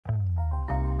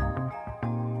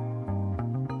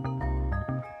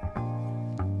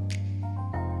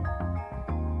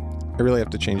I really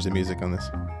have to change the music on this.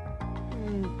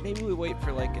 Maybe we wait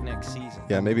for like a next season.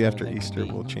 Yeah, maybe after Easter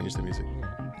we'll change the music.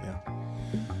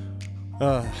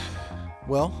 Yeah.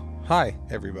 Well, hi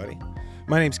everybody.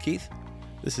 My name's Keith.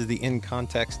 This is the In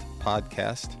Context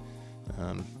podcast.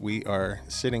 We are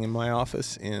sitting in my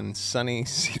office in sunny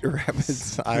Cedar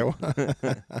Rapids, Iowa.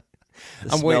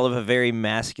 The smell of a very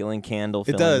masculine candle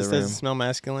filling the room. Does it smell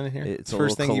masculine in here? It's the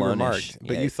first thing you remarked,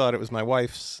 but yeah. You thought it was my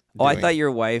wife's Oh, doing. I thought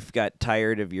your wife got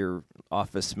tired of your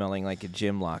office smelling like a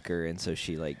gym locker, and so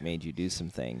she made you do some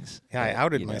things. Yeah, I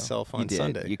outed myself on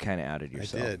Sunday. You kind of outed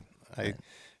yourself. I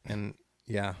did.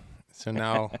 So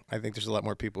now I think there's a lot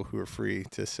more people who are free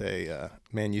to say,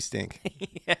 man, you stink.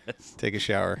 Yes. Take a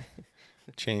shower.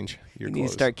 Change your clothes. You need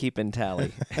to start keeping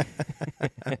tally.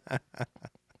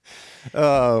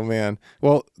 Oh, man.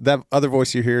 Well, that other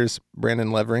voice you hear is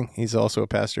Brandon Levering. He's also a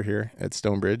pastor here at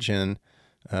Stonebridge, and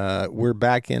we're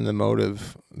back in the mode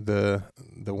of the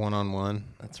one-on-one.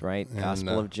 That's right.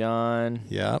 Gospel of John.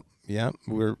 Yeah.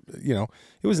 We're it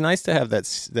was nice to have that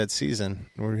season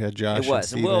where we had Josh. It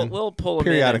was. And Steven. We'll pull them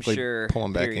periodically in, I'm sure. Pull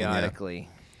them back periodically.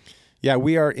 Yeah,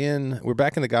 we're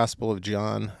back in the Gospel of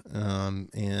John.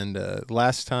 And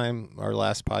last time, our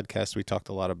last podcast, we talked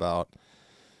a lot about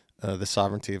the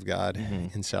sovereignty of God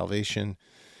in salvation.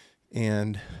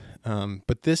 And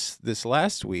but this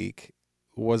last week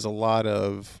was a lot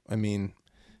of,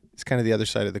 it's kind of the other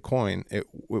side of the coin. It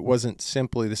wasn't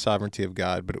simply the sovereignty of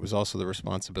God, but it was also the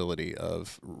responsibility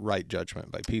of right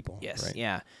judgment by people. Yes, right?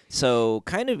 Yeah. So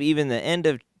kind of even the end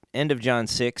of John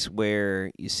 6,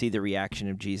 where you see the reaction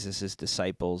of Jesus'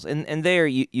 disciples, and there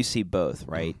you see both,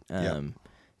 right?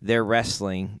 They're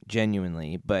wrestling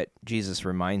genuinely, but Jesus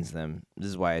reminds them, this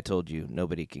is why I told you,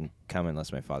 nobody can come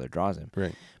unless my Father draws him.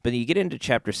 Right. But you get into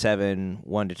chapter 7,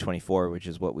 1-24, which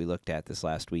is what we looked at this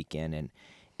last weekend,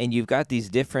 and you've got these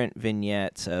different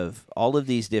vignettes of all of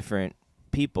these different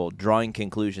people drawing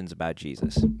conclusions about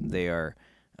Jesus. They are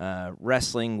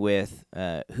wrestling with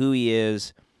who he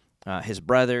is, his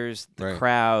brothers, the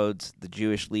crowds, the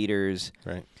Jewish leaders.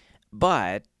 Right.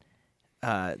 But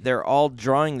they're all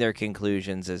drawing their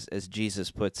conclusions, as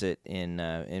Jesus puts it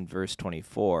in verse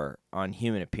 24, on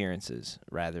human appearances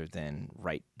rather than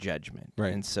right judgment.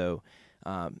 Right. And so,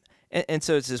 and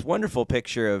so it's this wonderful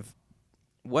picture of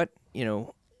what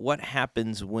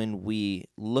happens when we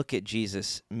look at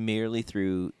Jesus merely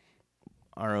through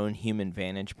our own human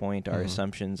vantage point, our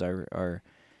assumptions, our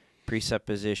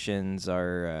presuppositions,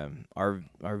 our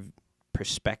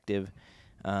perspective.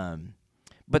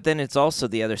 But then it's also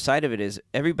the other side of it is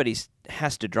everybody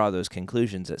has to draw those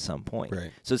conclusions at some point.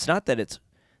 Right. So it's not that it's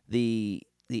the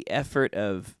effort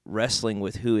of wrestling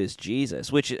with who is Jesus,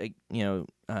 which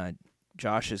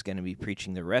Josh is going to be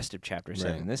preaching the rest of chapter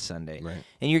 7 this Sunday,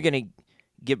 and you're going to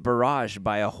get barraged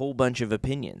by a whole bunch of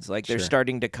opinions. Like they're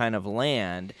starting to kind of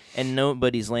land, and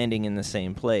nobody's landing in the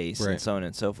same place, and so on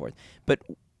and so forth. But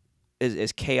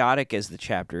as chaotic as the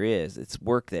chapter is, it's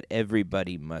work that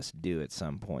everybody must do at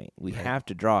some point. We have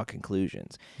to draw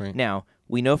conclusions. Right. Now,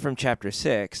 we know from chapter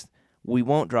 6, we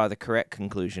won't draw the correct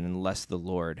conclusion unless the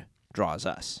Lord draws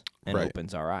us and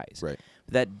opens our eyes. Right.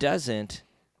 That doesn't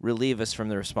relieve us from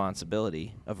the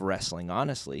responsibility of wrestling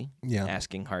honestly,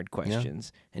 asking hard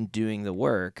questions, and doing the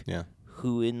work. Yeah.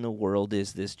 Who in the world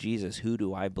is this Jesus? Who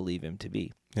do I believe him to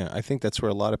be? Yeah, I think that's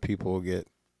where a lot of people get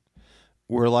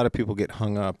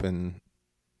hung up and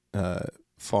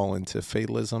fall into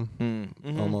fatalism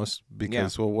almost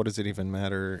because, well, what does it even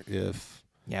matter if...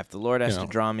 Yeah, if the Lord has to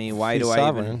draw me, why do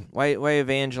why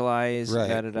evangelize?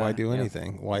 Right. Why do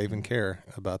anything? Why even care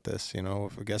about this?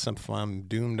 If I'm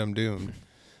doomed, I'm doomed.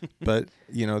 But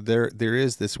there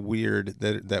is this weird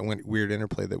weird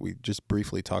interplay that we just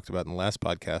briefly talked about in the last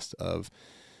podcast of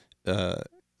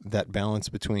that balance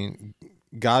between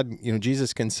God.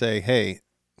 Jesus can say, "Hey,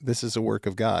 this is a work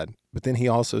of God," but then he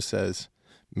also says,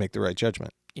 "Make the right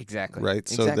judgment." Exactly. Right.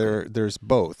 So there's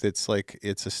both. It's like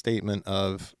it's a statement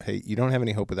of, "Hey, you don't have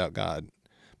any hope without God,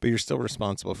 but you're still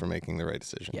responsible for making the right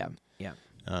decision." Yeah. Yeah.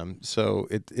 So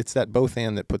it's that both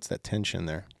and that puts that tension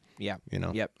there. Yeah.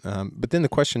 Yep. But then the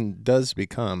question does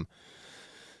become,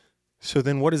 so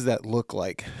then what does that look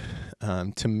like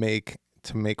to make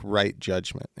right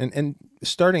judgment? And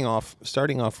starting off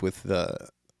with the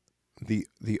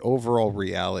overall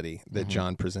reality that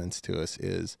John presents to us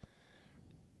is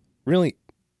really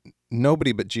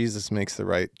nobody but Jesus makes the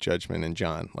right judgment in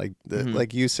John.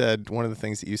 Like you said, one of the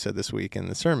things that you said this week in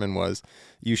the sermon was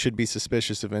you should be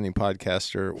suspicious of any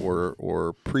podcaster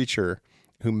or preacher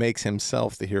who makes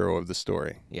himself the hero of the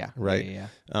story. Yeah. Right. Yeah.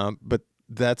 But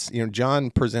that's, John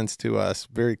presents to us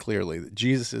very clearly that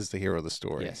Jesus is the hero of the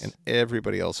story, Yes. and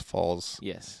everybody else falls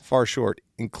Yes. far short,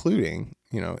 including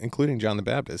John the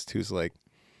Baptist, who's like,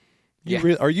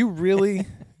 Yeah. are you really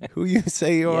who you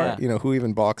say you are? Yeah. Who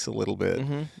even balks a little bit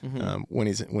when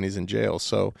he's in jail.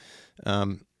 So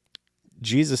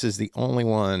Jesus is the only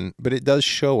one, but it does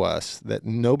show us that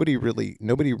nobody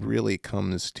really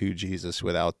comes to Jesus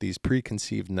without these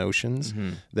preconceived notions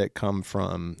that come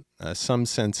from some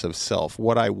sense of self,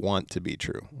 what I want to be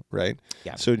true, right?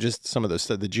 Yeah. So just some of those,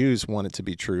 the Jews want it to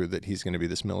be true that he's going to be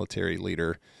this military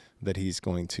leader, that he's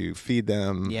going to feed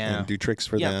them and do tricks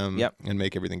for them and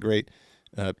make everything great.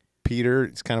 Peter,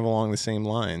 it's kind of along the same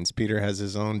lines. Peter has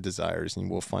his own desires,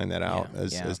 and we'll find that out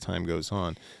as time goes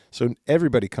on. So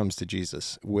everybody comes to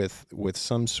Jesus with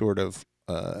some sort of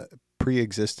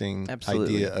pre-existing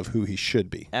idea of who he should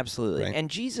be. Absolutely. Right? And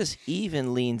Jesus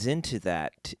even leans into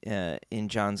that in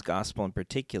John's gospel in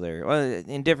particular, well,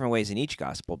 in different ways in each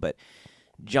gospel, but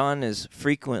John is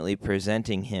frequently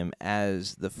presenting him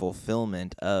as the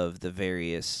fulfillment of the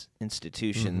various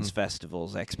institutions,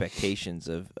 festivals, expectations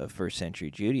of first century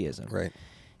Judaism. Right.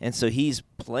 And so he's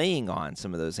playing on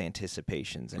some of those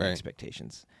anticipations and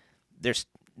expectations. There's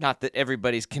not that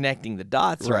everybody's connecting the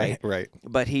dots, right? Right.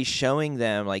 But he's showing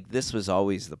them like this was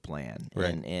always the plan.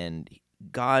 Right. And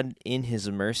God in his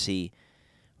mercy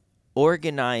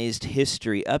organized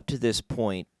history up to this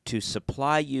point to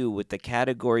supply you with the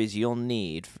categories you'll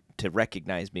need to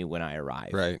recognize me when I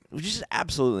arrive. Right. Which is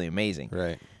absolutely amazing.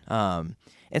 Right. And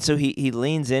so he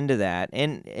leans into that,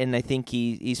 and I think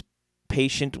he's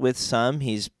patient with some,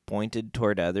 he's pointed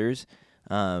toward others,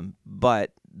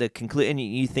 but the conclusion, and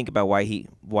you think about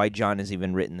why John has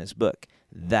even written this book,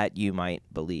 that you might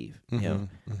believe.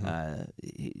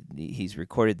 He's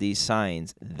recorded these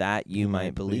signs that you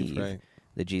might believe. Right.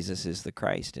 That Jesus is the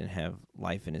Christ and have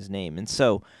life in his name. And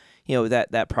so,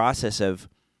 that process of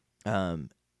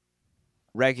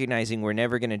recognizing we're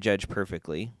never going to judge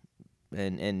perfectly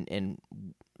and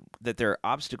that there are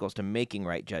obstacles to making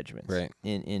right judgments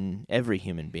in every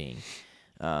human being.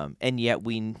 And yet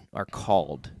we are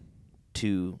called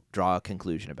to draw a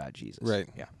conclusion about Jesus. Right.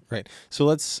 Yeah. Right. So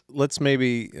let's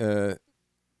maybe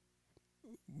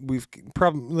we've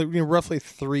probably roughly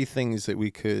three things that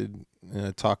we could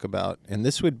talk about, and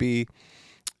this would be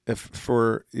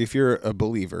if you're a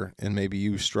believer and maybe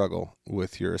you struggle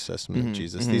with your assessment of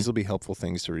Jesus, these will be helpful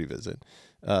things to revisit.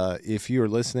 If you are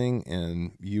listening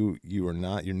and you're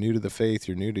new to the faith,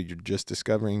 you're just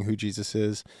discovering who Jesus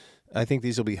is, I think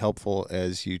these will be helpful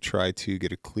as you try to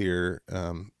get a clear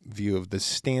view of the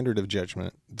standard of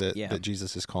judgment that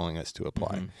Jesus is calling us to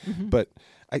apply. But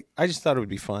I just thought it would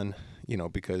be fun,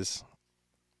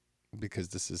 because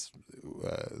this is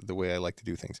the way I like to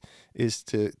do things, is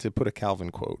to put a Calvin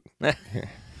quote here,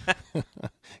 in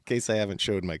case I haven't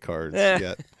showed my cards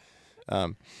yet.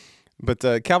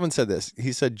 But Calvin said this.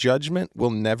 He said, "Judgment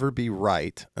will never be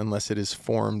right unless it is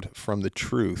formed from the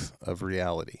truth of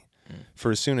reality.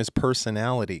 For as soon as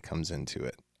personality comes into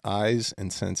it, eyes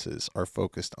and senses are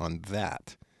focused on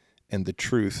that, and the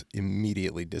truth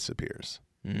immediately disappears."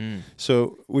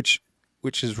 So, which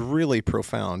is really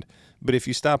profound. But if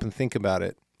you stop and think about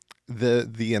it,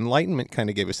 the Enlightenment kind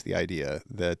of gave us the idea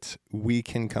that we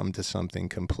can come to something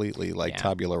completely like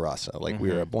tabula rasa, like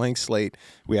we're a blank slate,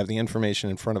 we have the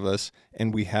information in front of us,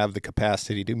 and we have the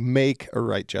capacity to make a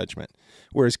right judgment.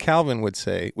 Whereas Calvin would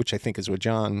say, which I think is what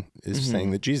John is saying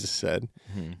that Jesus said,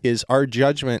 is our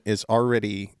judgment is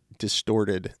already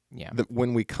distorted. That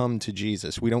when we come to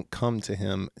Jesus, we don't come to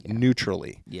him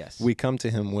neutrally. Yes. We come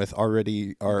to him with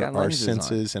already our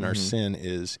senses and our sin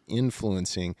is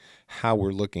influencing how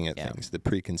we're looking at things, the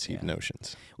preconceived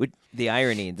notions. The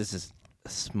irony, this is a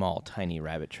small, tiny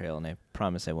rabbit trail, and I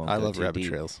promise I won't go love too rabbit deep.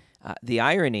 trails. The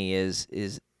irony is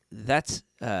that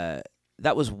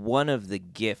was one of the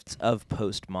gifts of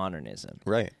postmodernism.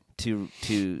 Right.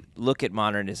 To look at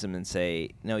modernism and say,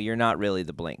 no, you're not really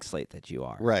the blank slate that you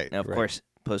are. Right. Now, of course,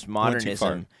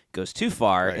 postmodernism goes too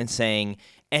far in saying,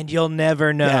 and you'll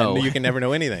never know. Yeah, you can never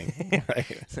know anything. Right.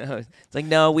 So it's like,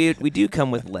 no, we do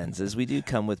come with lenses. We do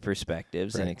come with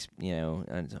perspectives,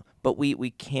 but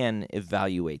we can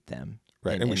evaluate them.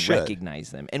 Right. And we should recognize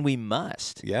them. And we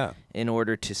must. Yeah. In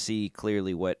order to see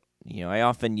clearly what, I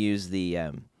often use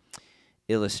the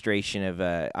illustration of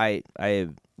I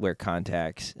wear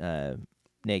contacts,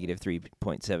 negative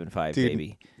 3.75,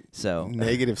 baby. So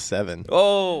 -7.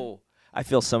 Oh, I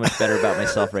feel so much better about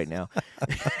myself right now.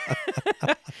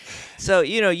 So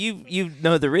you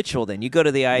know the ritual. Then you go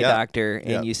to the eye doctor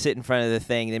and you sit in front of the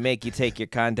thing. They make you take your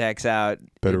contacts out.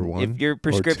 Better one. If your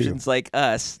prescription's like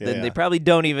us, then they probably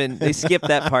don't even. They skip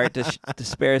that part to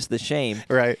spare us the shame.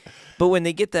 Right. But when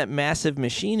they get that massive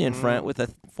machine in front with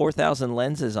 4,000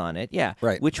 lenses on it,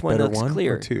 right. which one Better looks one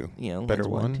clear? Or two? You know, better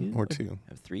lens one or two?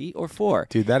 3 or 4?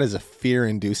 Dude, that is a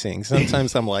fear-inducing.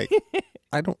 Sometimes I'm like,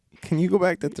 can you go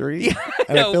back to 3? Yeah,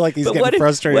 and I feel like he's getting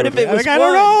frustrated. What if it was I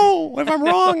don't know. What if I'm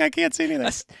wrong? I can't see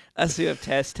anything. Us who have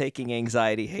test-taking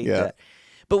anxiety hate that.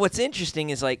 But what's interesting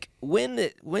is like when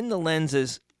the lens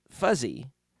is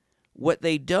fuzzy, what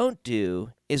they don't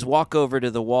do is walk over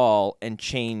to the wall and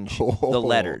change the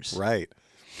letters. Right.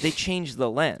 They change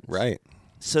the lens. Right.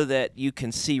 So that you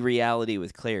can see reality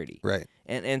with clarity. Right.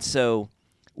 And so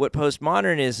what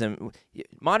modernism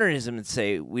would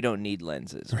say, we don't need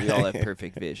lenses. We all have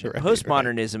perfect vision.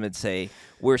 Postmodernism would say,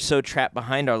 we're so trapped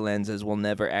behind our lenses, we'll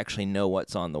never actually know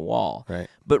what's on the wall. Right.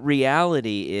 But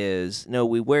reality is, no,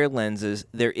 we wear lenses.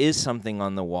 There is something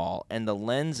on the wall, and the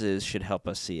lenses should help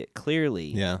us see it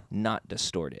clearly, not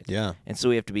distort it. Yeah. And so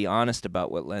we have to be honest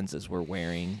about what lenses we're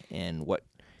wearing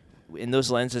and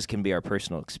those lenses can be our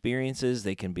personal experiences.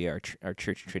 They can be our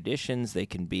church traditions. They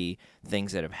can be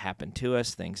things that have happened to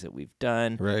us, things that we've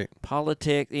done. Right.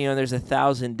 Politics. There's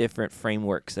 1,000 different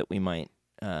frameworks that we might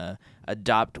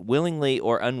adopt willingly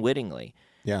or unwittingly.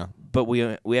 Yeah. But we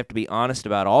have to be honest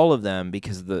about all of them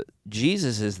because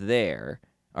Jesus is there.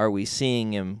 Are we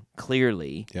seeing him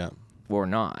clearly? Yeah. Or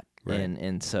not? Right.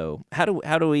 And so how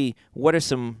do we? What are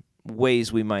some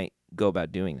ways we might go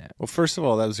about doing that? Well, first of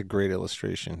all, that was a great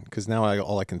illustration because now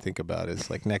all I can think about is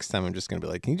like next time I'm just going to be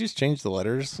like, can you just change the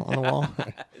letters on the wall?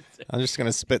 I'm just going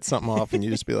to spit something off and you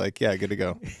just be like, yeah, good to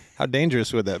go. How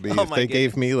dangerous would that be if they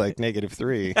gave me like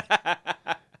 -3?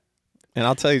 And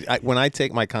I'll tell you, when I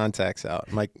take my contacts out,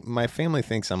 my family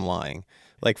thinks I'm lying.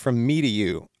 Like from me to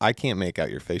you, I can't make out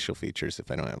your facial features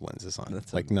if I don't have lenses on.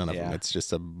 That's like none of them. It's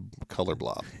just a color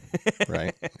blob,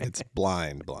 right? It's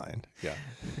blind. Yeah.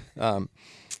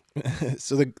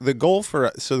 So the goal for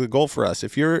us,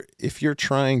 if you're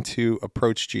trying to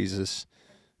approach Jesus,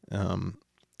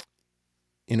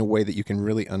 in a way that you can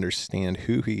really understand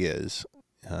who he is,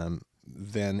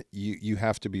 then you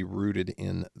have to be rooted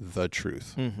in the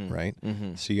truth, right?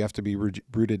 Mm-hmm. So you have to be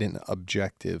rooted in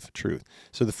objective truth.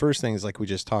 So the first thing is like we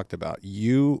just talked about.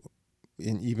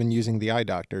 Even using the eye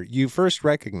doctor, you first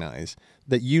recognize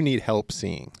that you need help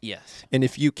seeing. Yes. And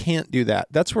if you can't do that,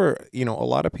 that's where, a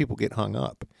lot of people get hung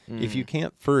up. If you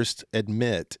can't first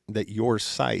admit that your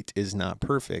sight is not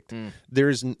perfect,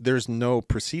 there's no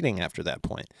proceeding after that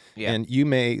point. Yeah. And you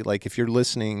may, like, if you're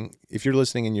listening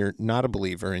and you're not a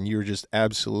believer and you're just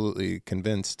absolutely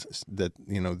convinced that,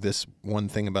 this one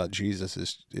thing about Jesus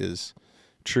is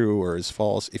true or is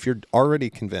false, if you're already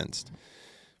convinced,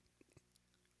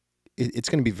 it's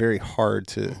going to be very hard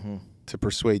to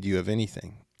persuade you of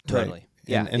anything. Totally. Right?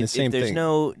 Yeah. And the same if there's thing.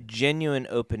 no genuine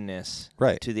openness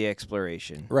to the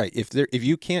exploration. Right. If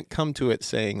you can't come to it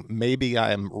saying, maybe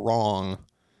I'm wrong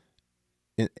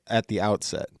at the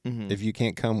outset, if you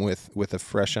can't come with a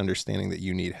fresh understanding that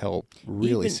you need help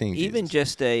really seeing Jesus. Even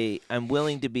just I'm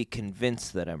willing to be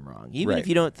convinced that I'm wrong. Even if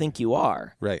you don't think you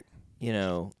are. Right.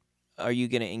 Are you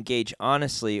going to engage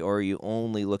honestly or are you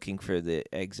only looking for the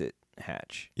exit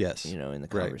hatch? Yes. In the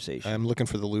conversation. I'm looking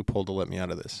for the loophole to let me out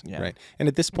of this. Yeah. Right. And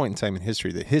at this point in time in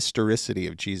history, the historicity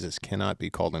of Jesus cannot be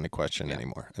called into question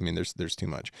anymore. I mean, there's too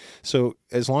much. So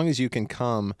as long as you can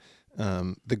come,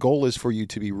 the goal is for you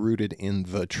to be rooted in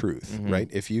the truth, right?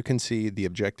 If you can see the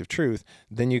objective truth,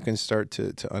 then you can start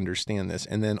to understand this.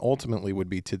 And then ultimately would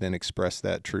be to then express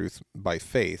that truth by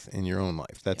faith in your own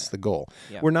life. That's the goal.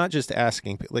 Yeah. We're not just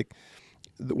asking, like,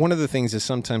 one of the things is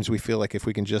sometimes we feel like if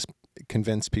we can just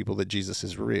convince people that Jesus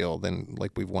is real, then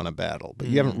like we've won a battle. But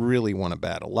you haven't really won a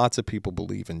battle. Lots of people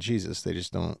believe in Jesus. They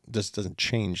just doesn't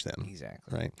change them.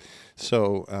 Exactly. Right.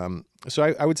 So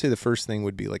I would say the first thing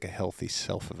would be like a healthy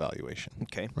self-evaluation.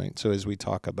 Okay. Right. So as we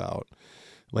talk about,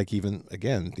 like, even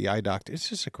again, the eye doctor, it's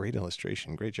just a great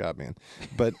illustration. Great job, man.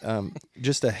 But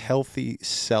just a healthy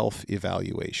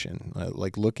self-evaluation,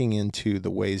 like looking into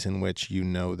the ways in which you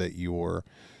know that your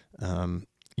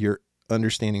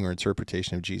understanding or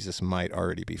interpretation of Jesus might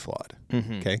already be flawed.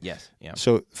 Okay. Yes. Yeah.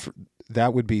 So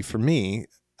that would be, for me,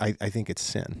 I think it's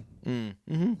sin.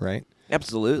 Right.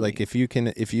 Absolutely. Like if you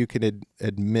can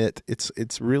admit,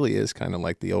 it's really is kind of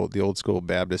like the old school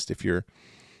Baptist. If you're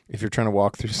trying to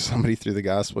walk through somebody through the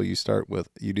gospel, you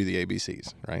do the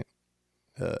ABCs, right?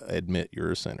 Admit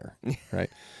you're a sinner, right?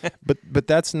 but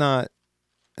that's not.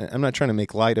 I'm not trying to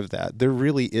make light of that. There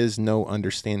really is no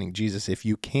understanding Jesus if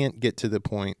you can't get to the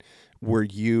point where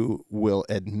you will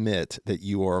admit that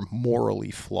you are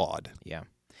morally flawed. Yeah.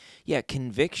 Yeah,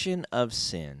 conviction of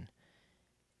sin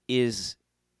is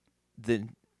the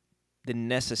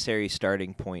necessary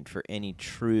starting point for any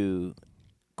true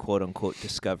quote unquote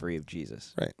discovery of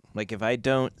Jesus. Right. Like if I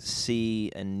don't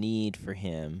see a need for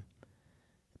him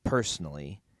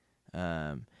personally,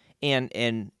 and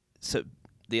so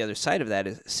the other side of that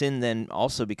is sin then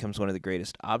also becomes one of the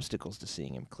greatest obstacles to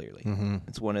seeing him clearly. Mm-hmm.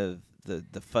 It's one of the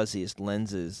fuzziest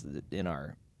lenses in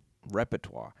our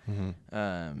repertoire. Mm-hmm.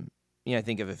 I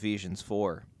think of Ephesians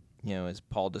 4, as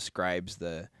Paul describes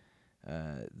the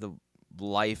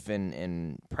life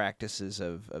and practices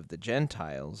of the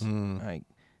Gentiles. Like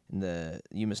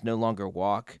you must no longer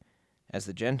walk as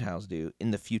the Gentiles do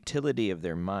in the futility of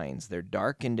their minds. They're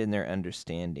darkened in their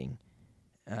understanding,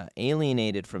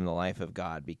 alienated from the life of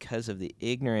God because of the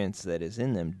ignorance that is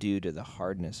in them due to the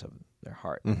hardness of their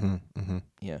heart. Mm-hmm.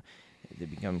 Mm-hmm. They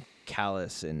become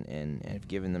callous and have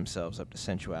given themselves up to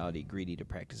sensuality, greedy to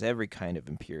practice every kind of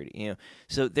impurity.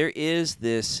 So there is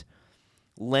this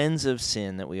lens of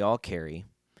sin that we all carry,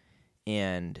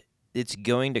 and it's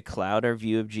going to cloud our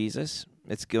view of Jesus.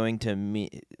 It's going to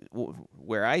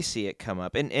where I see it come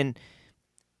up, and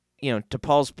to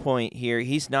Paul's point here,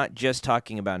 he's not just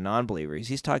talking about non-believers.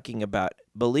 He's talking about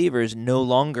believers no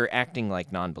longer acting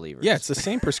like non-believers. Yeah, it's the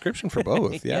same prescription for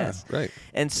both. Yeah, yes. Right.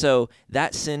 And so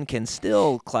that sin can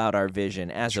still cloud our vision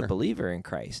as Sure. a believer in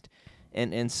Christ.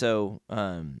 And so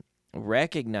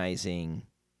recognizing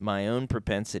my own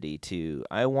propensity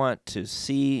I want to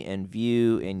see and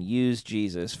view and use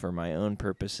Jesus for my own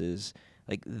purposes,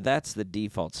 like that's the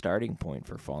default starting point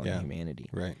for fallen humanity.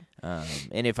 Right.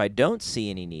 And if I don't see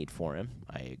any need for him,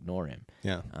 I ignore him.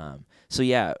 Yeah.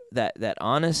 That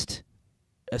honest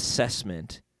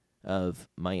assessment of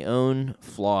my own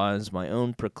flaws, my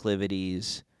own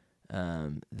proclivities,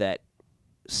 that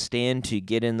stand to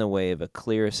get in the way of a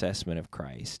clear assessment of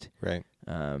Christ. Right.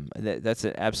 That's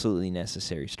an absolutely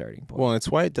necessary starting point. Well, it's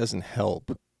why it doesn't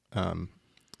help. I'm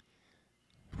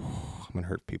going to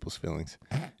hurt people's feelings.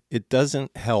 It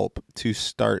doesn't help to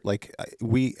start, like,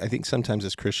 I think sometimes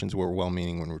as Christians we're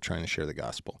well-meaning when we're trying to share the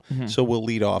gospel. Mm-hmm. So we'll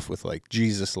lead off with, like,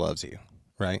 Jesus loves you,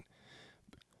 right?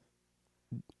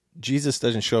 Jesus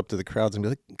doesn't show up to the crowds and be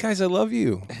like, guys, I love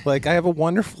you. Like, I have a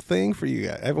wonderful thing for you.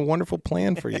 I have a wonderful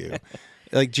plan for you.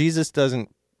 Like, Jesus doesn't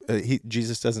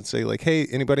say, like, hey,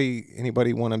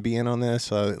 anybody want to be in on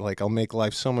this? Like, I'll make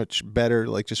life so much better.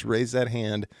 Like, just raise that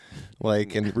hand,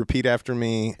 like, and repeat after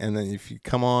me. And then if you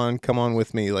come on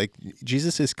with me. Like,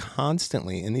 Jesus is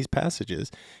constantly in these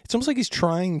passages. It's almost like he's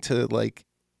trying to, like,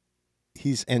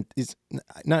 he's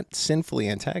not sinfully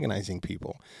antagonizing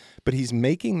people, but he's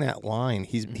making that line.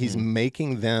 He's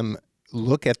making them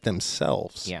look at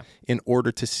themselves in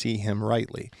order to see him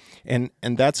rightly. And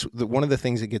that's one of the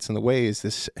things that gets in the way is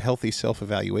this healthy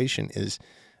self-evaluation. Is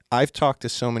I've talked to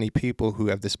so many people who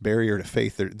have this barrier to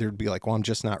faith. They'd be like, well, I'm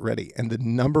just not ready. And the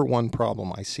number one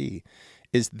problem I see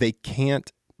is they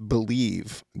can't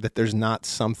believe that there's not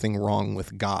something wrong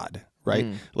with God, right?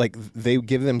 Like they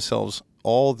give themselves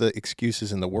all the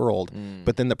excuses in the world,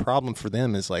 but then the problem for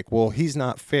them is like, well, he's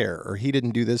not fair, or he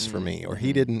didn't do this for me, or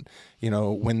he didn't,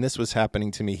 when this was happening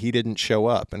to me, he didn't show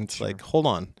up. And it's like, hold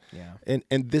on. Yeah.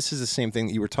 And this is the same thing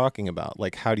that you were talking about.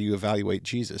 Like, how do you evaluate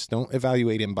Jesus? Don't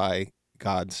evaluate him by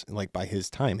God's, like, by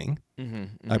his timing,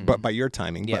 but by your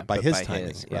timing, but by his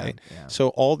timing, right? Yeah. So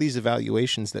all these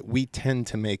evaluations that we tend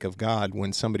to make of God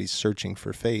when somebody's searching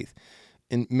for faith,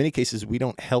 in many cases, we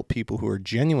don't help people who are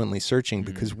genuinely searching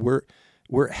because we're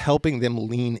helping them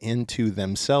lean into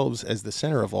themselves as the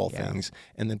center of all things,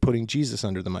 and then putting Jesus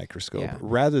under the microscope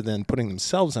rather than putting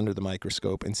themselves under the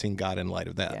microscope and seeing God in light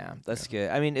of that. Yeah, that's good.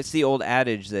 I mean, it's the old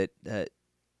adage that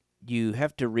you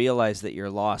have to realize that you're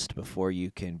lost before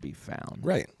you can be found.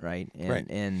 Right.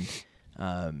 And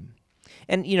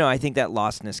I think that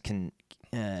lostness can,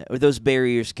 or those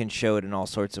barriers can show it in all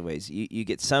sorts of ways. You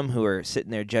get some who are sitting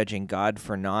there judging God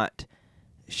for not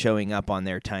showing up on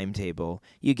their timetable.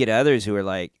 You get others who are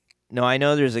like, no, I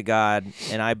know there's a God,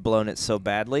 and I've blown it so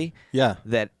badly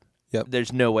that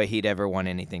there's no way he'd ever want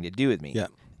anything to do with me.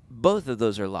 Both of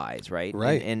those are lies, right?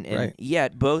 Right. And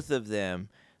yet both of them,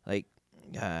 like,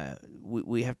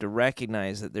 we have to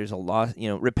recognize that there's a loss,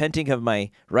 repenting of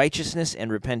my righteousness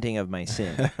and repenting of my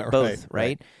sin. Both,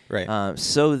 right?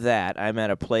 So that I'm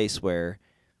at a place where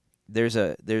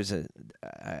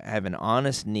I have an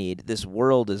honest need. This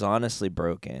world is honestly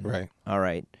broken. Right. All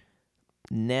right.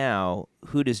 Now,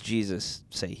 who does Jesus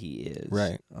say he is?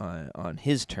 Right. On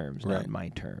his terms, not my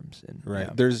terms. And,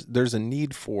 There's a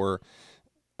need for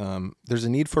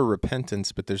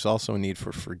repentance, but there's also a need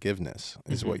for forgiveness,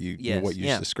 is what you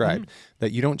described.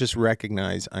 That you don't just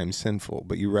recognize I'm sinful,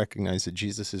 but you recognize that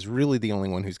Jesus is really the only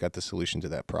one who's got the solution to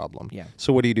that problem. Yeah.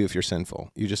 So what do you do if you're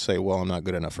sinful? You just say, well, I'm not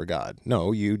good enough for God.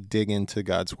 No, you dig into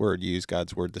God's word. You use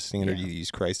God's word, the standard. You use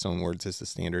Christ's own words as the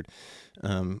standard.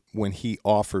 when he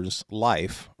offers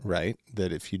life, right?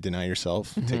 That if you deny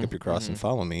yourself, take up your cross and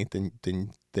follow me,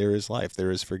 then there is life,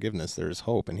 there is forgiveness, there is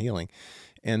hope and healing.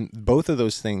 And both of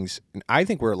those things, and I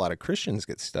think where a lot of Christians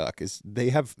get stuck is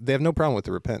they have no problem with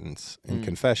the repentance and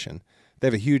confession. They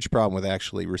have a huge problem with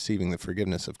actually receiving the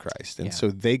forgiveness of Christ. And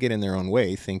so they get in their own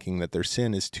way thinking that their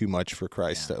sin is too much for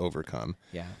Christ to overcome.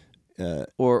 Yeah.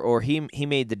 Or he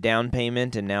made the down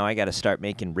payment and now I got to start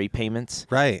making repayments.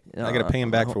 Right. I got to pay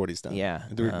him back for what he's done. Yeah.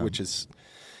 Which is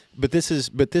But this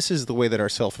is the way that our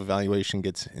self-evaluation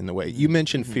gets in the way. You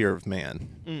mentioned fear of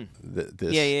man.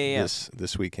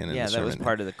 This weekend. In the that was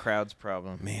part of the crowd's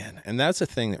problem. Man, and that's a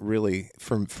thing that really,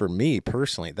 for me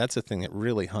personally, that's a thing that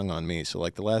really hung on me. So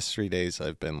like the last 3 days,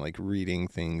 I've been like reading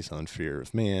things on fear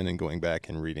of man and going back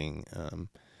and reading.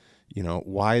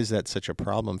 Why is that such a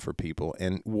problem for people?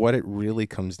 And what it really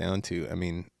comes down to, I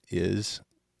mean, is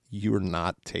you are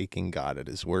not taking God at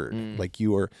His word. Like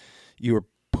you are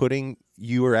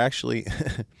actually,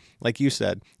 like you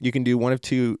said, you can do one of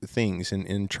two things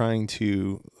in trying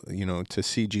to, to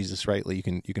see Jesus rightly.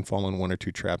 You can fall in one or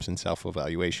two traps in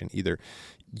self-evaluation. Either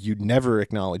you never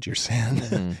acknowledge your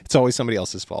sin. It's always somebody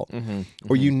else's fault.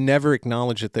 Or you never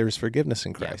acknowledge that there's forgiveness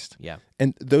in Christ. Yeah.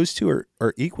 And those two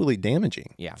are equally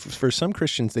damaging. Yeah. For some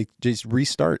Christians, they just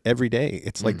restart every day.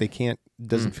 It's like they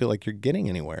doesn't feel like you're getting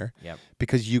anywhere. Yep.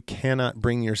 Because you cannot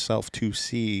bring yourself to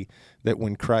see that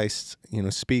when Christ,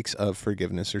 speaks of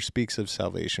forgiveness or speaks of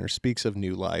salvation or speaks of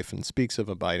new life and speaks of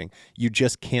abiding, you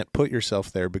just can't put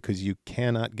yourself there because you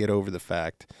cannot get over the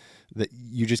fact that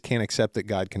you just can't accept that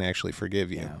God can actually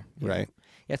forgive you, right?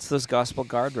 Yeah, it's those gospel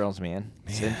guardrails, man.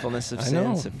 Sinfulness of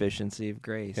sin, sufficiency of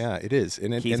grace. Yeah, it is.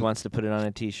 And Keith wants to put it on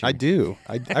a T-shirt. I do.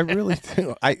 I really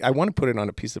do. I want to put it on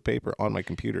a piece of paper on my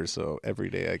computer so every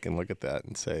day I can look at that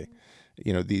and say,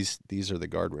 these are the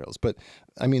guardrails. But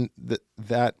I mean,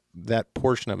 that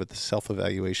portion of it, the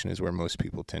self-evaluation, is where most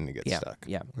people tend to get stuck.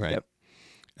 Yeah. Right. Yep.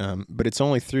 But it's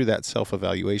only through that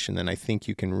self-evaluation then I think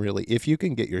you can really, if you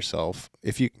can get yourself,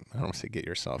 I don't want to say get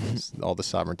yourself, all the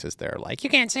sovereigntists there are like, you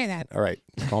can't say that. All right,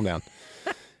 calm down.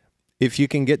 If you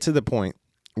can get to the point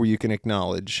where you can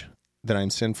acknowledge that I'm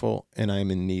sinful and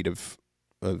I'm in need of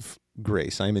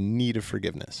grace, I'm in need of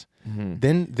forgiveness,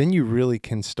 then you really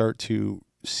can start to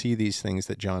see these things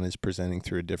that John is presenting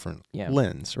through a different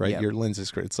lens, right? Your lens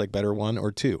is great. It's like better one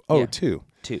or two. Oh, two.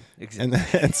 Two, exactly.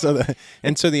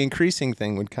 And so the increasing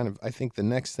thing would kind of, I think the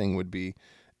next thing would be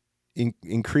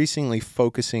increasingly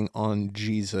focusing on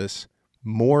Jesus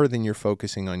more than you're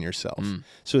focusing on yourself.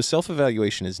 So a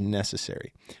self-evaluation is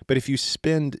necessary. But if you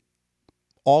spend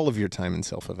all of your time in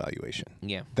self-evaluation,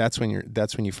 that's when you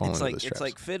fall into those traps. It's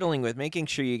like fiddling with making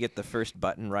sure you get the first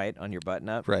button right on your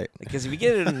button-up. Right. Because if you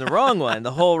get it in the wrong one,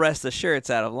 the whole rest of the shirt's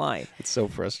out of line. It's so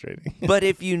frustrating. But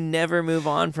if you never move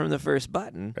on from the first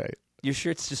button, right, your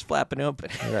shirt's just flapping open.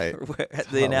 Right.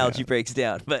 The analogy breaks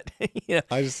down. But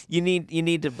you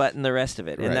need to button the rest of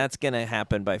it. And that's going to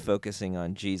happen by focusing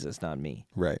on Jesus, not me.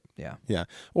 Right. Yeah. Yeah.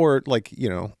 Or like,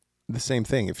 the same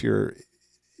thing. If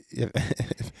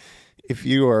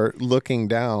you are looking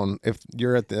down, if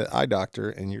you're at the eye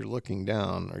doctor and you're looking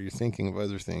down, or you're thinking of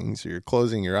other things, or you're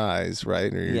closing your eyes,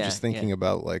 right? Or you're just thinking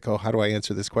about like, oh, how do I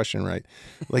answer this question right?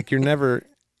 Like you're never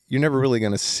really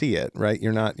going to see it, right?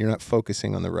 You're not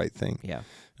focusing on the right thing. Yeah.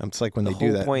 It's like when they do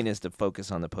that. The whole point is to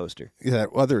focus on the poster. Yeah.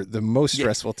 The most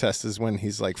stressful test is when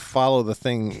he's like, follow the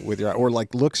thing with your eye, or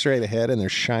like look straight ahead and they're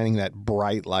shining that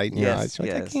bright light in your eyes.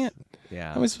 You're like, I can't.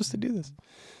 Yeah. How am I supposed to do this?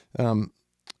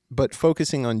 But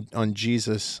focusing on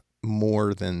Jesus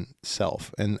more than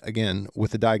self. And again,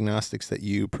 with the diagnostics that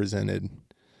you presented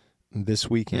this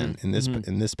weekend in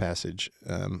this passage,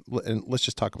 and let's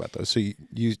just talk about those. So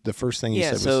you the first thing you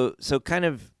said was... So kind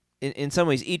of, in some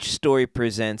ways, each story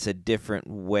presents a different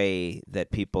way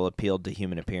that people appealed to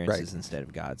human appearances instead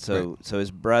of God. So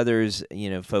his brothers,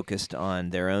 focused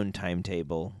on their own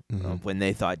timetable when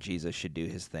they thought Jesus should do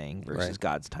his thing versus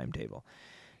God's timetable.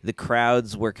 The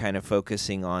crowds were kind of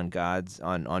focusing on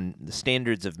on the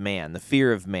standards of man, the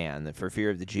fear of man. That for fear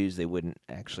of the Jews, they wouldn't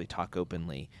actually talk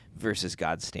openly versus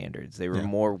God's standards. They were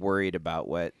more worried about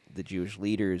what the Jewish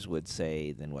leaders would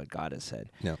say than what God has said.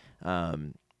 Yeah.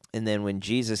 And then when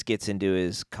Jesus gets into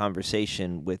his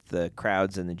conversation with the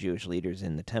crowds and the Jewish leaders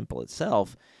in the temple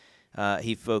itself,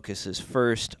 he focuses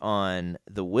first on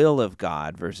the will of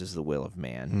God versus the will of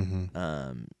man.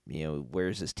 Where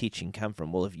does this teaching come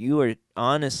from? Well, if you are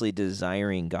honestly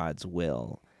desiring God's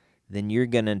will, then you're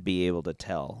going to be able to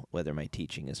tell whether my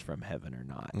teaching is from heaven or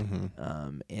not.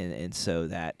 And so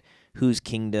that whose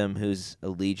kingdom, whose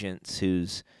allegiance,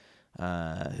 whose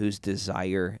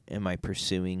desire am I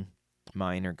pursuing,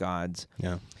 mine or God's?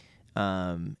 Yeah.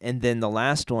 And then the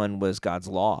last one was God's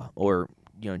law, or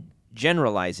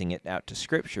generalizing it out to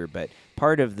Scripture. But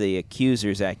part of the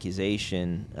accuser's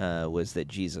accusation was that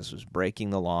Jesus was breaking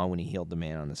the law when he healed the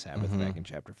man on the Sabbath back in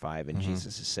chapter 5. And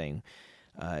Jesus is saying,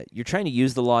 you're trying to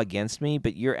use the law against me,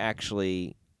 but you're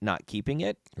actually not keeping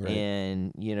it. Right.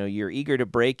 And, you're eager to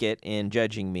break it and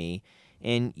judging me.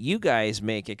 And you guys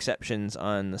make exceptions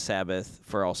on the Sabbath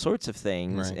for all sorts of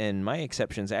things, right. And my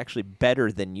exception's actually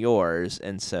better than yours.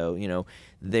 And so,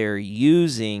 they're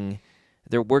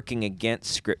working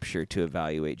against Scripture to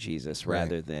evaluate Jesus, right.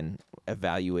 rather than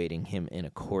evaluating him in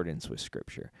accordance with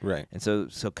Scripture. Right. And so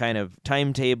kind of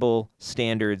timetable,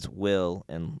 standards, will,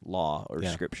 and law, or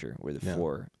Scripture were the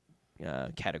four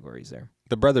categories there.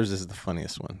 The brothers is the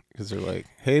funniest one because they're like,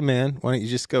 "Hey man, why don't you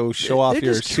just go show off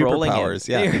your superpowers?"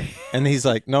 Yeah, and he's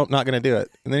like, "Nope, not going to do it."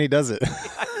 And then he does it,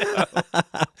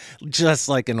 just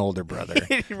like an older brother.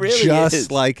 It really just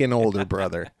is. like an older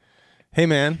brother. Hey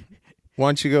man, why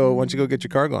don't you go get your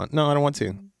car going? No, I don't want to.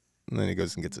 And then he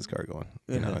goes and gets his car going.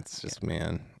 It's just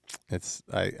man, it's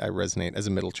I resonate as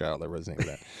a middle child. I resonate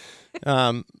with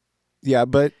that.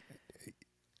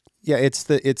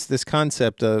 It's this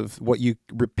concept of what you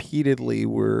repeatedly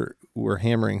were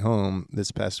hammering home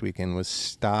this past weekend was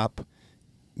stop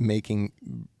making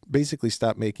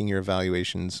your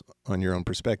evaluations on your own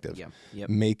perspective. Yep.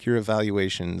 Make your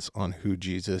evaluations on who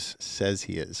Jesus says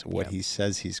he is, what he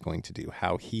says he's going to do,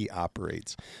 how he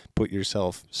operates. Put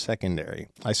yourself secondary.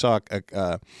 I saw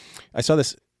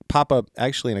this pop up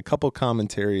actually in a couple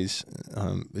commentaries.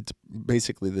 It's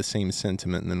basically the same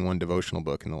sentiment in one devotional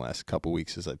book in the last couple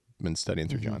weeks as I've been studying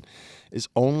through John, is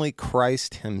only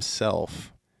Christ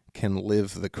himself can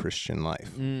live the Christian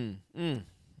life.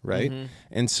 Right? Mm-hmm.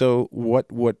 And so what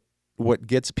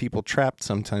gets people trapped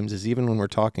sometimes is even when we're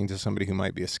talking to somebody who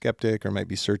might be a skeptic or might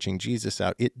be searching Jesus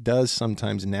out, it does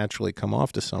sometimes naturally come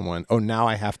off to someone, oh, now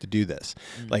I have to do this.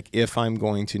 Like if I'm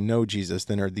going to know Jesus,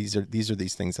 then these are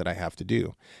these things that I have to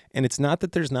do. And it's not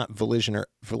that there's not volition or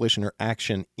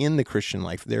action in the Christian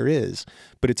life. There is,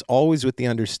 but it's always with the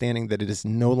understanding that it is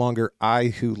no longer I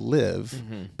who live,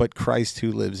 but Christ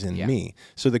who lives in me.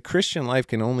 So the Christian life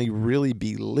can only really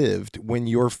be lived when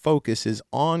your focus is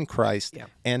on Christ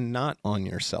and not on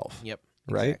yourself. Yep.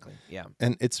 Right? Exactly. Yeah.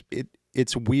 And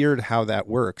it's weird how that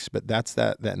works, but that's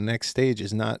that next stage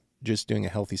is not just doing a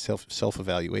healthy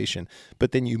self-evaluation,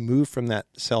 but then you move from that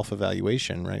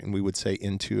self-evaluation, right? And we would say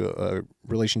into a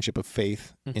relationship of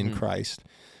faith in Christ.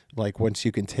 Like once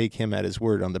you can take him at his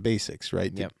word on the basics,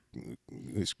 right? Yep.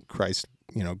 Is Christ,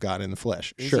 God in the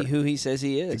flesh. Is he who he says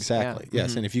he is? Exactly. Yeah.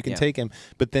 Yes. And if you can take him,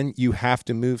 but then you have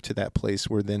to move to that place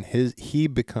where then he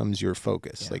becomes your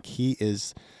focus. Like he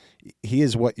is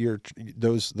what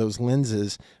those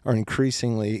lenses are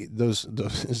increasingly,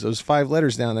 those 5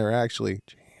 letters down there are actually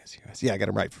J-E-S-U-S. Yeah, I got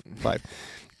them right. 5.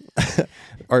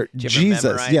 Or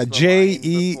Jesus. Yeah,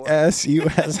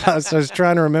 J-E-S-U-S. I was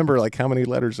trying to remember like how many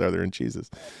letters are there in Jesus,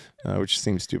 which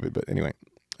seems stupid, but anyway.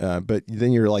 But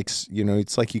then you're like,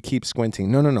 it's like you keep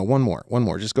squinting. No, one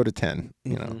more. Just go to 10.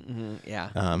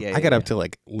 I got up to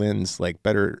like Lynn's like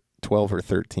better 12 or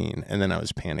 13, and then I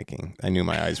was panicking. I knew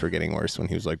my eyes were getting worse when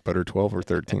he was like better 12 or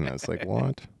 13. I was like,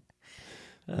 what?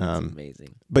 That's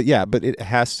amazing. But it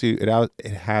has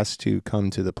to come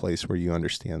to the place where you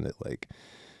understand that like,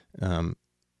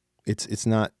 it's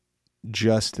not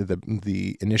just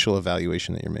the initial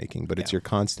evaluation that you're making, but it's your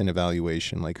constant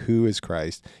evaluation. Like, who is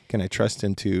Christ? Can I trust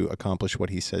him to accomplish what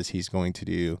he says he's going to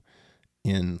do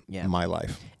in my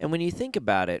life? And when you think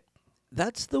about it,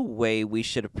 that's the way we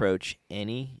should approach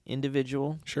any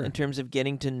individual in terms of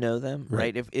getting to know them,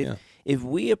 right? If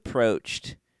we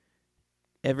approached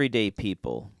everyday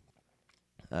people,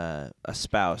 a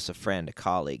spouse, a friend, a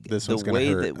colleague, the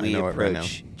way that we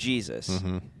approach Jesus,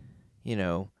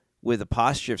 with a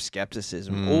posture of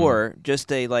skepticism, or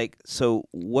just a like, so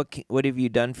what have you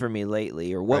done for me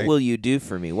lately, or what will you do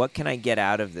for me? What can I get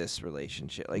out of this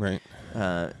relationship? Like,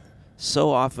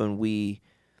 so often we.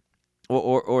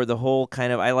 Or the whole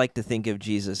kind of, I like to think of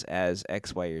Jesus as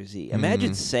X, Y, or Z.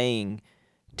 Imagine saying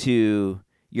to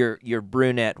your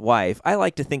brunette wife, I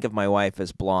like to think of my wife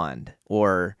as blonde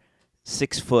or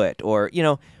 6 foot, or,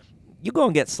 you go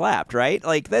and get slapped, right?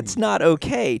 Like, that's not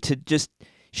okay to just,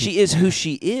 she is who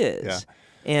she is.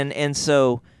 Yeah. And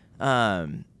so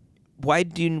why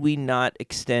do we not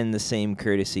extend the same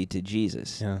courtesy to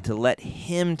Jesus to let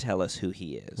him tell us who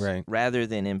he is, rather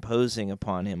than imposing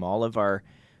upon him all of our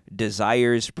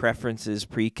desires, preferences,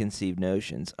 preconceived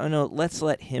notions? Oh no, let's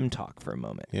let him talk for a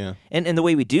moment. Yeah. And the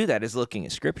way we do that is looking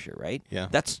at Scripture, right? Yeah.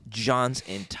 That's John's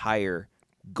entire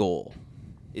goal,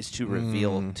 is to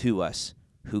reveal to us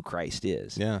who Christ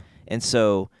is. Yeah. And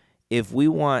so if we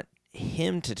want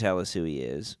him to tell us who he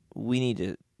is, we need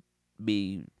to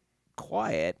be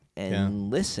quiet and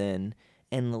listen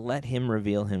and let him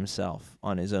reveal himself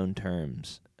on his own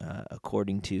terms,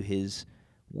 according to his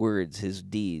words, his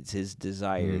deeds, his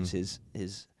desires,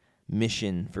 his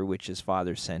mission for which his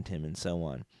Father sent him, and so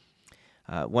on.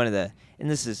 And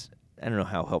this is, I don't know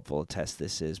how helpful a test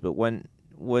this is, but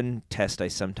one test I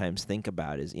sometimes think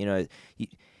about is,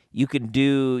 you can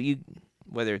do,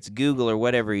 whether it's Google or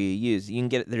whatever you use, you can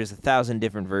get, there's 1,000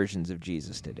 different versions of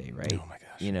Jesus today, right? Oh my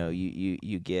gosh.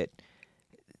 You get,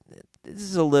 this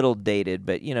is a little dated,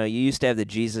 but you used to have the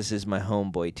 "Jesus is my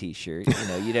homeboy" T-shirt.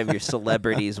 You'd have your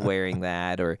celebrities wearing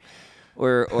that, or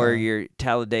your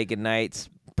Talladega Nights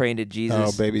praying to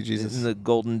Jesus, baby Jesus, in the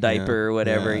golden diaper or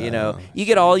whatever. Yeah. You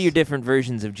get all your different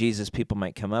versions of Jesus people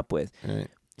might come up with. Right.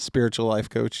 Spiritual life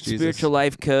coach Jesus. Spiritual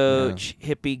life coach,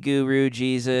 hippie guru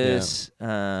Jesus,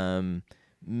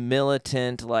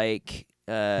 militant like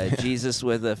Jesus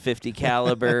with a .50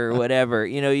 caliber or whatever.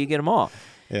 You get them all.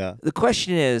 Yeah. The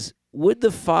question is, would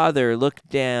the Father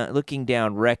looking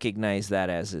down recognize that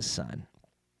as his Son?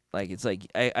 Like, it's like,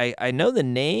 I know the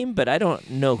name, but I don't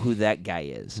know who that guy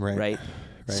is, right?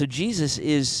 So Jesus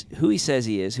is who he says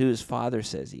he is, who his Father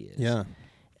says he is. Yeah.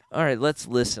 All right, let's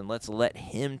listen. Let's let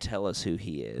him tell us who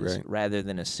he is, rather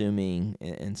than assuming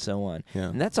and so on. Yeah.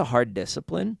 And that's a hard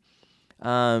discipline,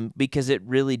 because it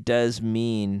really does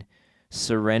mean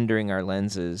surrendering our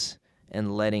lenses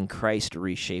and letting Christ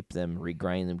reshape them,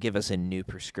 regrind them, give us a new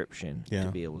prescription to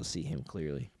be able to see him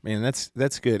clearly. Man,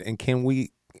 that's good. And can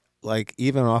we, like,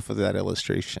 even off of that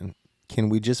illustration, can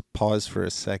we just pause for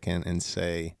a second and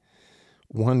say,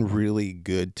 one really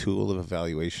good tool of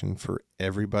evaluation for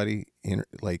everybody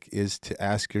is to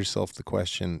ask yourself the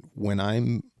question, when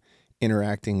I'm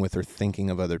interacting with or thinking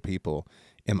of other people,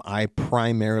 am I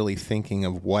primarily thinking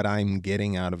of what I'm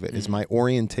getting out of it? Is my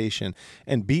orientation,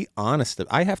 and be honest.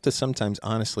 I have to sometimes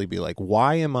honestly be like,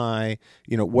 why am I,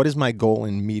 what is my goal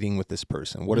in meeting with this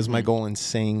person? What is my goal in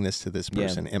saying this to this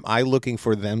person? Am I looking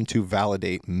for them to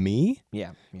validate me?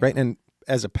 Yeah. Right. And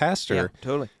as a pastor,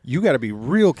 totally, you got to be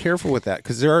real careful with that,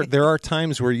 because there are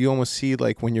times where you almost see,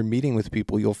 like, when you're meeting with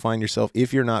people, you'll find yourself,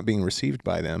 if you're not being received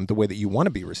by them the way that you want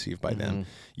to be received by them,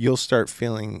 you'll start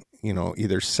feeling,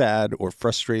 either sad or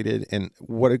frustrated. And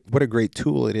what a great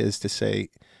tool it is to say,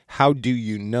 how do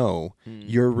you know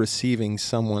you're receiving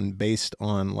someone based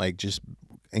on, like, just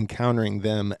encountering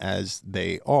them as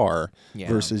they are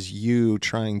versus you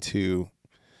trying to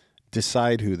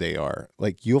decide who they are?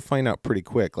 Like, you'll find out pretty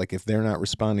quick. Like, if they're not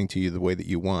responding to you the way that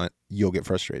you want, you'll get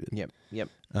frustrated. Yep.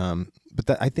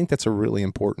 But I think that's a really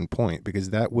important point,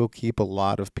 because that will keep a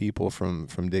lot of people from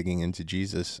digging into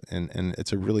Jesus, and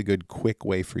it's a really good, quick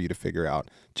way for you to figure out.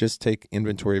 Just take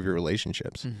inventory of your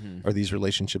relationships. Are these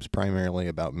relationships primarily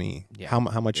about me? How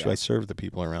much do I serve the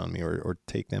people around me, or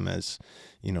take them as,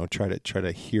 try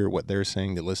to hear what they're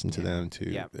saying, to listen to them,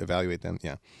 to evaluate them.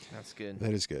 Yeah, that's good.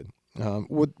 That is good.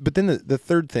 But then the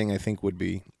third thing I think would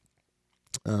be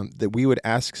that we would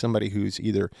ask somebody who's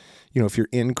either, if you're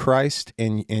in Christ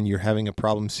and you're having a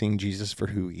problem seeing Jesus for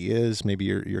who he is, maybe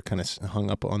you're kind of hung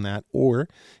up on that, or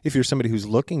if you're somebody who's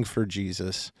looking for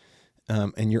Jesus,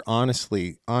 and you're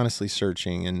honestly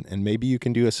searching, and maybe you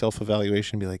can do a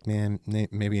self-evaluation and be like, man,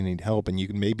 maybe I need help, and you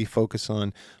can maybe focus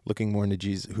on looking more into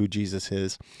Jesus, who Jesus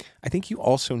is. I think you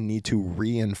also need to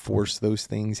reinforce those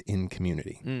things in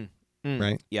community.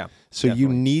 Right? Yeah. So definitely.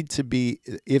 You need to be,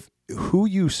 if who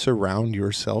you surround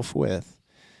yourself with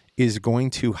is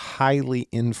going to highly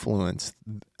influence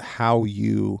how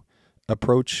you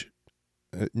approach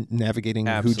navigating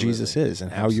who Jesus is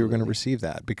and how you're going to receive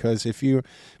that. Because if you,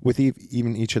 with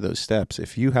even each of those steps,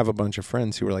 if you have a bunch of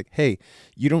friends who are like, hey,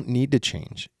 you don't need to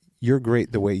change, you're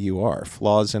great the way you are,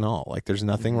 flaws and all, like, there's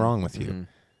nothing wrong with you.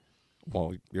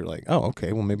 Well, you're like, oh,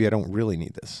 okay, well, maybe I don't really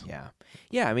need this.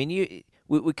 Yeah. I mean,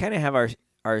 we kind of have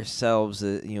ourselves,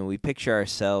 we picture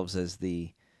ourselves as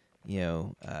the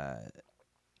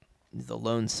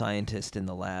lone scientist in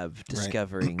the lab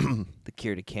discovering the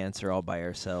cure to cancer all by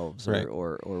ourselves,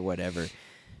 or whatever.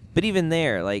 But even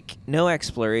there, like, no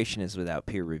exploration is without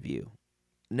peer review.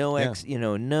 No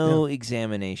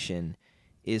examination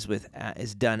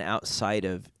is done outside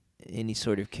of any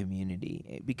sort of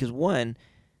community, because one,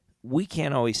 we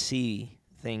can't always see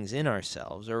things in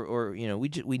ourselves, or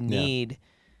we need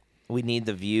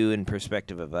the view and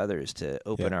perspective of others to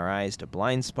open our eyes to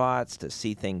blind spots, to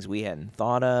see things we hadn't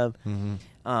thought of.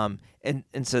 And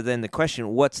so then the question,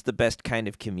 what's the best kind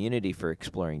of community for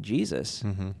exploring Jesus?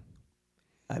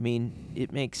 I mean,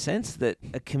 it makes sense that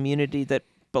a community that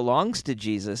belongs to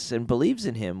Jesus and believes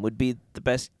in him would be the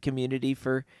best community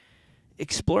for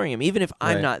exploring him, even if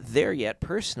I'm not there yet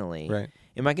personally.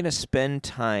 am I going to spend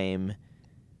time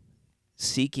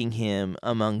seeking him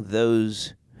among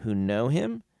those who know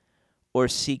him, or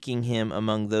seeking him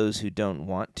among those who don't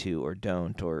want to or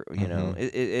don't, or you know,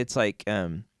 it's like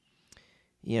a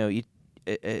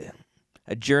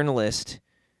journalist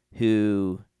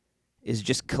who is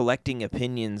just collecting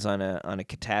opinions on a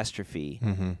catastrophe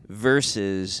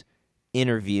versus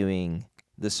interviewing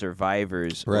the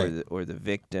survivors or the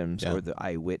victims or the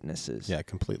eyewitnesses. Yeah,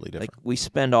 completely different. Like, we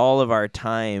spend all of our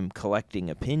time collecting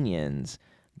opinions,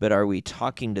 but are we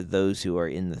talking to those who are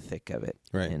in the thick of it?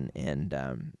 Right.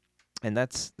 And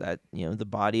that's the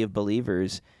body of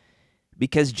believers,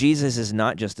 because Jesus is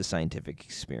not just a scientific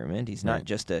experiment. He's not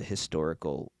just a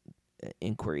historical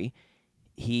inquiry.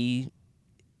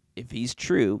 If he's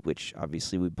true, which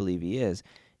obviously we believe he is,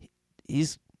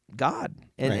 he's God.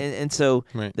 And so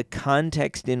the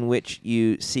context in which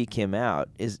you seek him out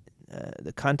is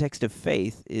the context of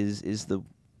faith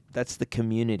that's the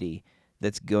community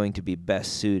that's going to be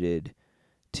best suited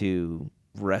to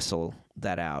wrestle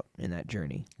that out in that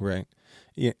journey. Right.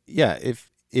 Yeah.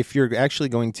 If you're actually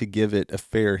going to give it a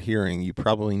fair hearing, you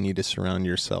probably need to surround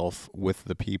yourself with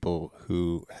the people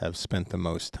who have spent the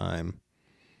most time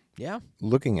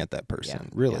looking at that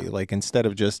person, really. Like, instead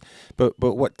of just, but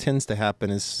what tends to happen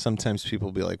is sometimes people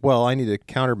will be like, well, I need to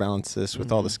counterbalance this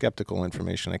with all the skeptical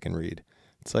information I can read.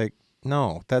 It's like,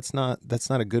 no, that's not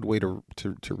a good way to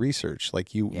research.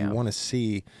 Like, you want to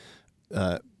see,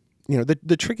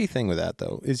 the tricky thing with that,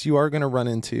 though, is you are going to run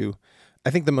into,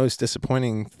 I think the most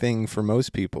disappointing thing for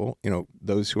most people,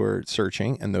 those who are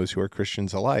searching and those who are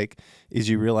Christians alike, is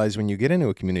you realize when you get into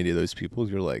a community of those people,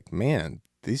 you're like, man,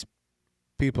 these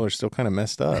people are still kind of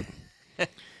messed up.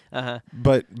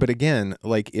 But again,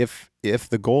 like, if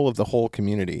the goal of the whole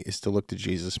community is to look to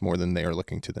Jesus more than they are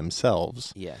looking to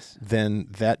themselves, then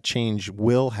that change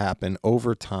will happen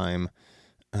over time.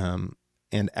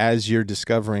 And as you're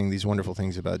discovering these wonderful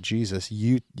things about Jesus,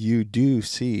 you do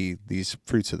see these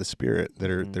fruits of the Spirit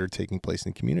that are taking place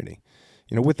in the community.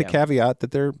 With the caveat that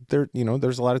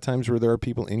there's a lot of times where there are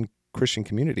people in Christian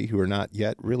community who are not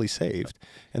yet really saved,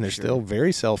 and they're still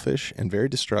very selfish and very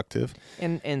destructive.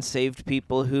 And saved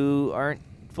people who aren't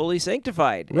fully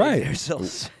sanctified. Right. They're still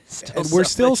and we're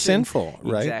still sinful,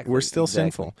 right? Exactly, We're still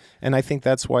sinful. And I think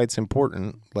that's why it's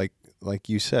important, like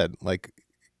you said,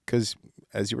 because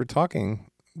as you were talking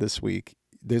this week,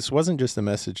 this wasn't just a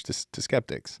message to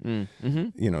skeptics,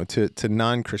 to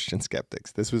non-Christian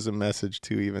skeptics. This was a message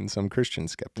to even some Christian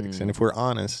skeptics. And if we're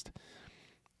honest,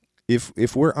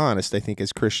 if we're honest, I think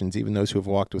as Christians, even those who have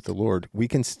walked with the Lord, we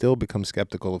can still become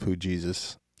skeptical of who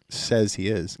Jesus says he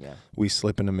is. Yeah. We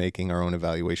slip into making our own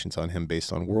evaluations on him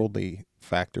based on worldly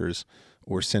factors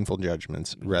or sinful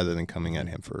judgments rather than coming at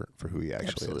him for who he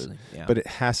actually is. Yeah. But it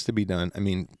has to be done. I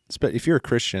mean, if you're a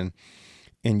Christian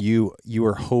and you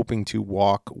are hoping to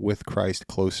walk with Christ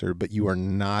closer, but you are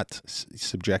not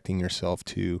subjecting yourself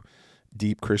to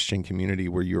deep Christian community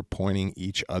where you're pointing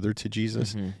each other to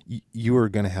Jesus, you are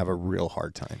going to have a real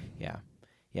hard time.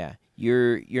 Yeah.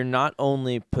 You're not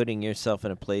only putting yourself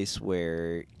in a place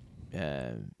where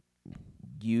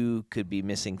you could be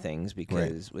missing things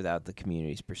because without the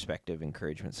community's perspective,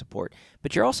 encouragement, support,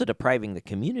 but you're also depriving the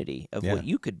community of what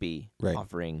you could be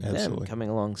offering them, coming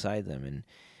alongside them.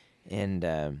 And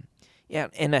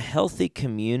a healthy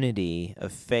community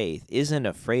of faith isn't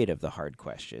afraid of the hard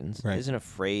questions, isn't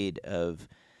afraid of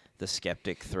the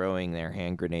skeptic throwing their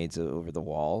hand grenades over the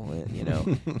wall,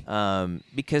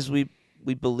 because we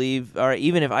believe, or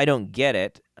even if I don't get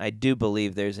it, I do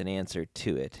believe there's an answer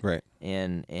to it. Right.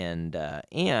 And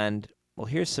well,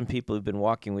 here's some people who've been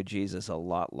walking with Jesus a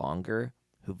lot longer,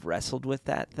 who've wrestled with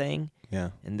that thing.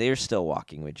 Yeah. And they're still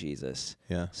walking with Jesus.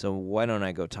 Yeah. So why don't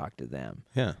I go talk to them?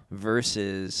 Yeah.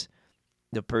 Versus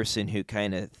the person who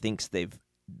kind of thinks they've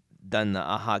done the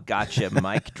aha gotcha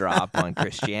mic drop on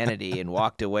Christianity and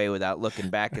walked away without looking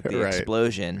back at the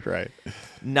explosion. Right.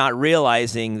 Not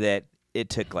realizing that it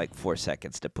took like 4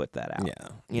 seconds to put that out. Yeah.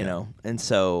 You know? And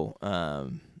so,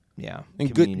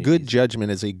 And good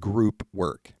judgment is a group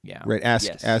work. Yeah. Right.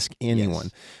 Ask anyone.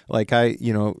 Yes. Like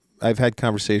I've had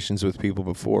conversations with people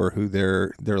before who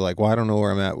they're like, well, I don't know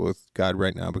where I'm at with God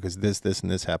right now because this,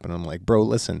 and this happened. I'm like, bro,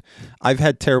 listen, I've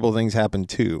had terrible things happen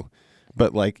too.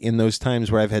 But like in those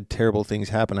times where I've had terrible things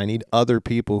happen, I need other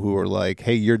people who are like,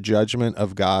 hey, your judgment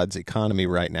of God's economy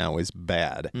right now is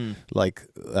bad. Like,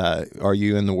 are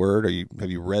you in the Word? Have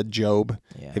you read Job?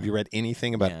 Yeah. Have you read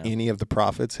anything about any of the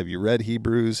prophets? Have you read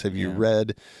Hebrews? Have you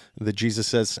read that Jesus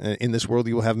says, in this world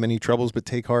you will have many troubles, but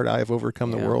take heart, I have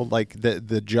overcome the world? Like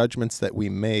the judgments that we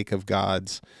make of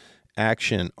God's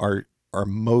action are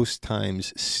most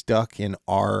times stuck in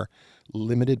our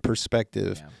limited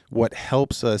perspective, what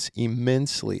helps us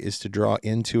immensely is to draw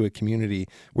into a community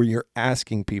where you're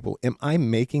asking people, am I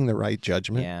making the right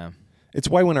judgment? Yeah. It's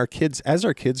why when as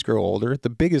our kids grow older, the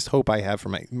biggest hope I have for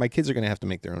my kids are going to have to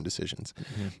make their own decisions.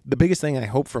 Mm-hmm. The biggest thing I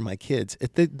hope for my kids,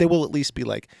 they will at least be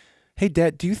like, hey,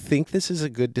 Dad, do you think this is a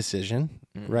good decision?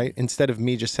 Mm-hmm. Right? Instead of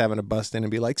me just having to bust in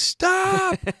and be like,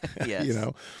 stop. Yes. You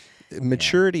know,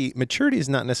 maturity is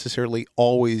not necessarily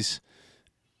always,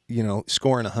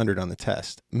 scoring 100 on the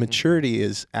test. Maturity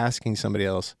mm-hmm. is asking somebody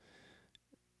else,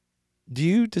 do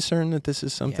you discern that this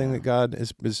is something that God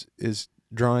is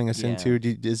drawing us into?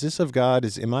 Is this of God?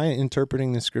 Am I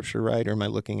interpreting the scripture right, or am I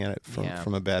looking at it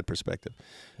from a bad perspective?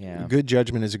 Yeah. Good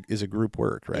judgment is a group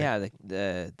work, right? Yeah,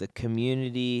 the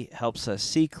community helps us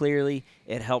see clearly.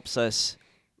 It helps us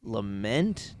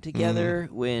lament together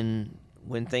mm-hmm.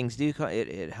 when things do come.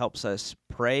 It helps us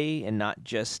pray and not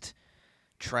just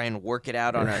try and work it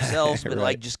out on ourselves, but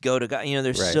like just go to God.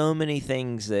 There's so many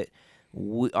things that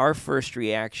our first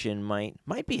reaction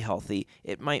might be healthy.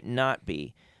 It might not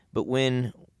be. But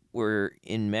when we're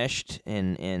enmeshed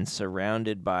and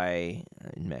surrounded by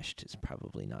enmeshed is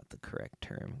probably not the correct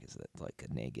term because that's like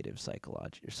a negative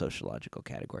psychological or sociological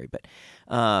category. But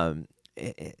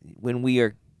when we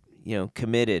are,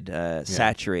 committed,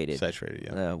 saturated. Saturated,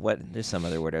 yeah. There's some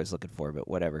other word I was looking for, but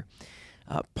whatever.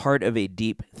 Part of a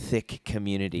deep, thick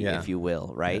community, if you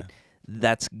will, right? Yeah.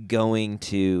 That's going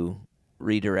to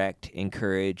redirect,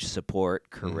 encourage, support,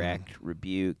 correct, mm-hmm.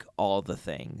 rebuke, all the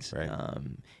things. Right.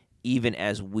 Even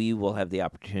as we will have the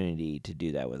opportunity to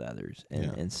do that with others.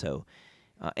 And so,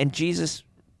 and Jesus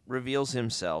reveals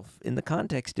himself in the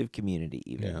context of community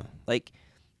even. Yeah. Like,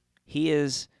 he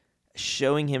is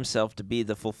showing himself to be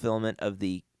the fulfillment of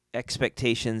the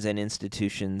expectations and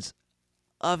institutions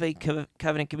of a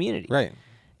covenant community. Right.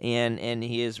 And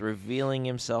he is revealing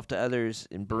himself to others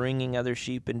and bringing other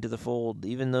sheep into the fold,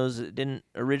 even those that didn't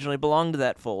originally belong to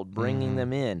that fold, bringing mm-hmm.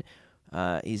 them in.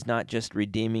 He's not just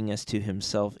redeeming us to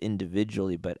himself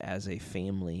individually, but as a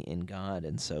family in God.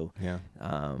 And so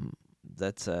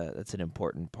that's an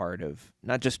important part of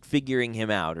not just figuring him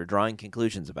out or drawing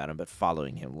conclusions about him, but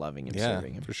following him, loving him,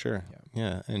 serving him. For sure.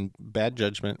 Yeah, and bad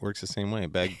judgment works the same way.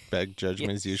 Bad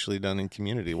judgment is usually done in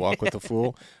community. Walk with the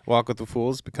fool, walk with the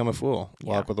fools, become a fool.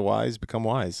 Walk with the wise, become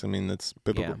wise. I mean, that's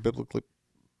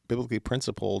biblically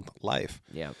principled life.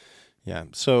 Yeah. Yeah.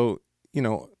 So,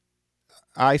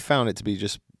 I found it to be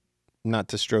just not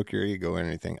to stroke your ego or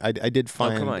anything. I did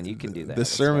find. Oh, come on, you can do that. The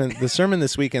sermon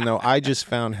this weekend though, I just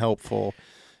found helpful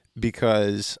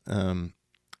because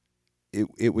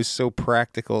it was so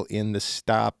practical in the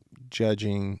stop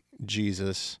judging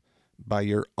Jesus by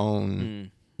your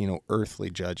own earthly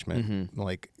judgment. Mm-hmm.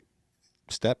 Like,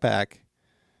 step back,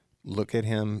 look at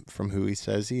him from who he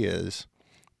says he is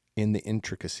in the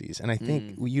intricacies, and I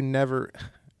think you never.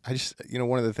 I just,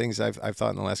 one of the things I've thought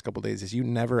in the last couple of days is you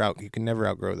can never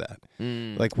outgrow that.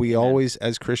 Like, we always,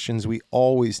 as Christians, we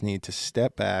always need to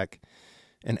step back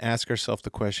and ask ourselves the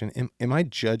question, am I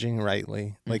judging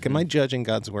rightly? Like, am I judging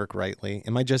God's work rightly?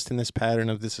 Am I just in this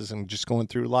pattern of I'm just going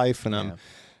through life and I'm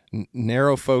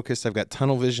narrow focused, I've got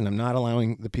tunnel vision, I'm not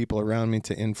allowing the people around me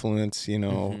to influence,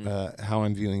 how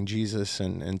I'm viewing Jesus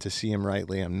and to see him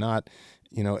rightly. I'm not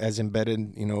as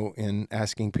embedded, in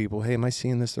asking people, hey, am I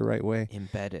seeing this the right way?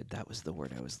 Embedded, that was the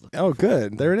word I was looking for. Oh,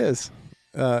 good. There it is.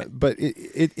 But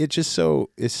it's just so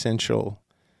essential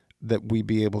that we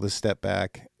be able to step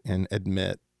back and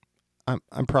admit,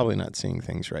 I'm probably not seeing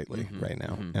things rightly right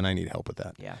now, and I need help with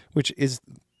that. Yeah. Which is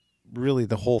really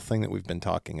the whole thing that we've been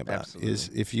talking about. Absolutely. Is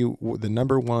the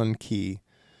number one key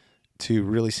to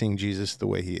really seeing Jesus the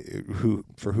way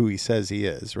for who he says he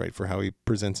is, right? For how he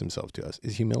presents himself to us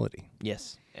is humility.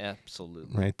 Yes,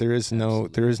 absolutely. Right? There is no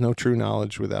true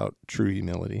knowledge without true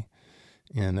humility.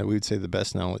 And we would say the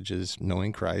best knowledge is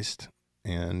knowing Christ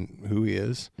and who he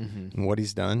is and what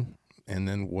he's done and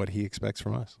then what he expects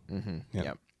from us. Mm-hmm. Yeah.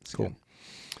 Yep. Cool. Good.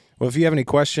 Well, if you have any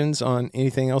questions on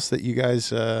anything else that you guys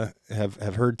have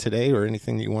heard today or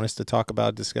anything that you want us to talk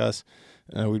about, discuss,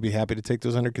 we'd be happy to take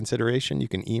those under consideration. You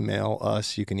can email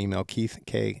us. You can email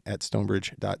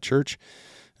keithk@stonebridge.church.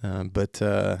 But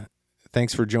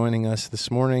thanks for joining us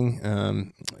this morning.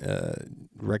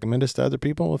 Recommend us to other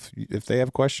people. If they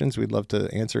have questions, we'd love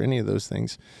to answer any of those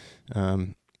things.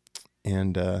 And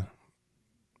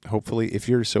hopefully, if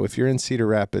you're in Cedar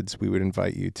Rapids, we would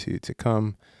invite you to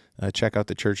come check out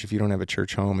the church. If you don't have a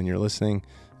church home and you're listening,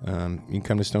 you can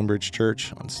come to Stonebridge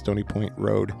Church on Stony Point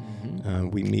Road.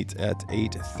 We meet at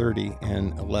 8:30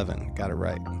 and 11. Got it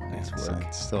right. Nice work.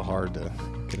 It's still hard to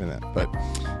get in that. But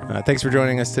thanks for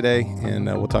joining us today, and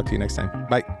we'll talk to you next time.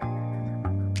 Bye.